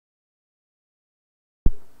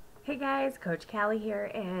Hey guys, Coach Callie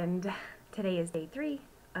here, and today is day 3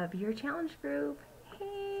 of your challenge group.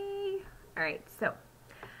 Hey! Alright, so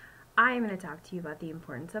I am going to talk to you about the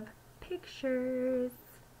importance of pictures.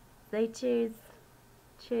 Say cheese.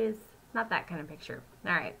 Cheese. Not that kind of picture.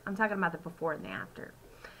 Alright, I'm talking about the before and the after.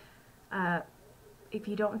 If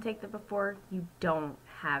you don't take the before, you don't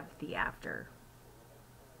have the after.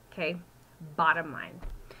 Okay? Bottom line.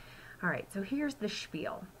 Alright, so here's the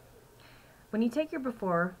spiel. When you take your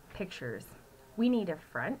before pictures, we need a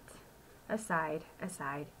front, a side,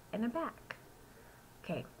 and a back.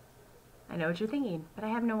 Okay, I know what you're thinking, but I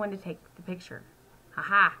have no one to take the picture.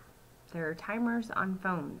 Haha, there are timers on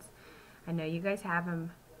phones. I know you guys have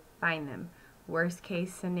them, find them. Worst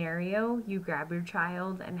case scenario, you grab your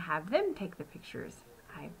child and have them take the pictures.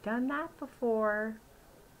 I've done that before.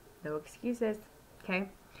 No excuses, okay?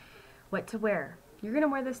 What to wear. You're gonna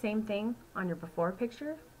wear the same thing on your before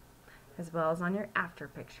picture as well as on your after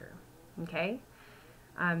picture, okay?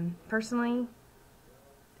 Personally,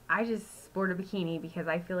 I just sport a bikini because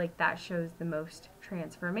I feel like that shows the most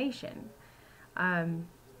transformation.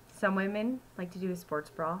 Some women like to do a sports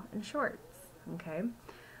bra and shorts, okay?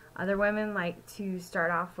 Other women like to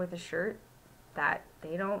start off with a shirt that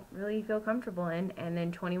they don't really feel comfortable in, and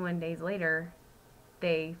then 21 days later,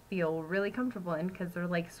 they feel really comfortable in because they're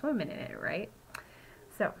like swimming in it, right?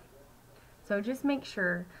 So just make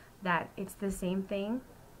sure that it's the same thing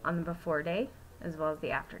on the before day as well as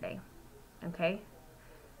the after day, okay?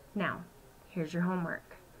 Now, here's your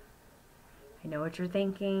homework. I know what you're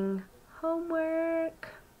thinking. Homework.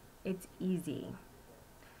 It's easy.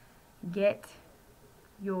 Get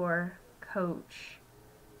your coach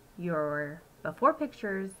your before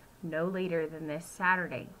pictures no later than this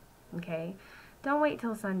Saturday, okay? Don't wait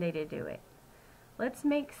till Sunday to do it. Let's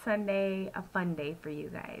make Sunday a fun day for you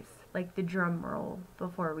guys, like the drum roll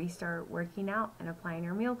before we start working out and applying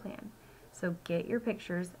our meal plan. So get your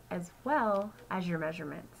pictures as well as your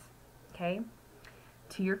measurements, okay?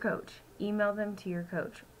 To your coach. Email them to your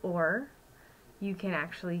coach, or you can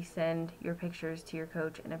actually send your pictures to your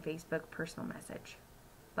coach in a Facebook personal message.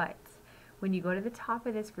 But when you go to the top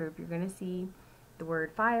of this group, you're going to see the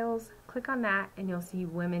word files. Click on that and you'll see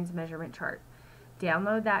women's measurement chart.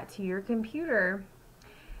 Download that to your computer,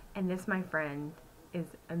 and this, my friend, is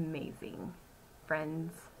amazing.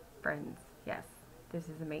 Friends, yes, this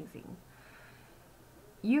is amazing.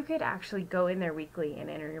 You could actually go in there weekly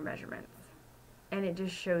and enter your measurements, and it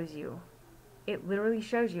just shows you. It literally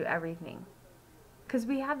shows you everything. Because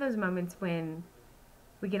we have those moments when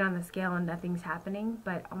we get on the scale and nothing's happening,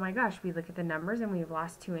 but oh my gosh, we look at the numbers and we've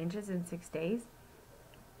lost 2 inches in 6 days.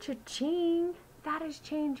 Cha-ching! That has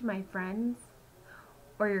changed, my friends.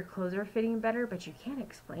 Or your clothes are fitting better, but you can't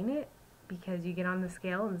explain it because you get on the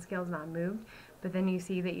scale and the scale's not moved, but then you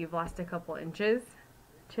see that you've lost a couple inches.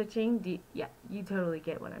 Cha-ching! Yeah, you totally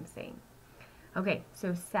get what I'm saying. Okay,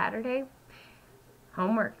 so Saturday,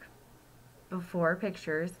 homework. Before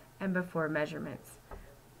pictures and before measurements.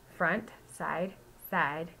 Front, side,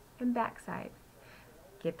 and back side.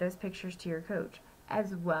 Get those pictures to your coach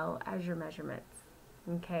as well as your measurements.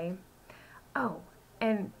 Okay? Oh,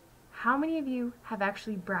 and how many of you have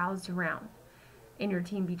actually browsed around in your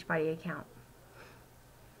Team Beachbody account?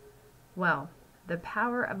 Well, the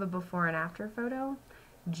power of a before and after photo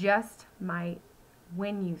just might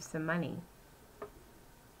win you some money.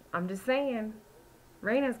 I'm just saying.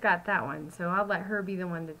 Raina's got that one, so I'll let her be the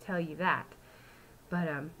one to tell you that. But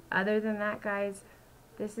other than that, guys,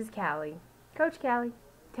 this is Callie, Coach Callie,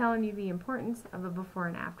 telling you the importance of a before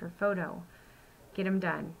and after photo. Get them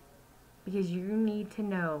done, because you need to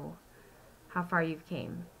know how far you've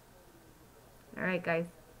came. All right, guys.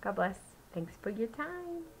 God bless. Thanks for your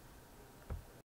time.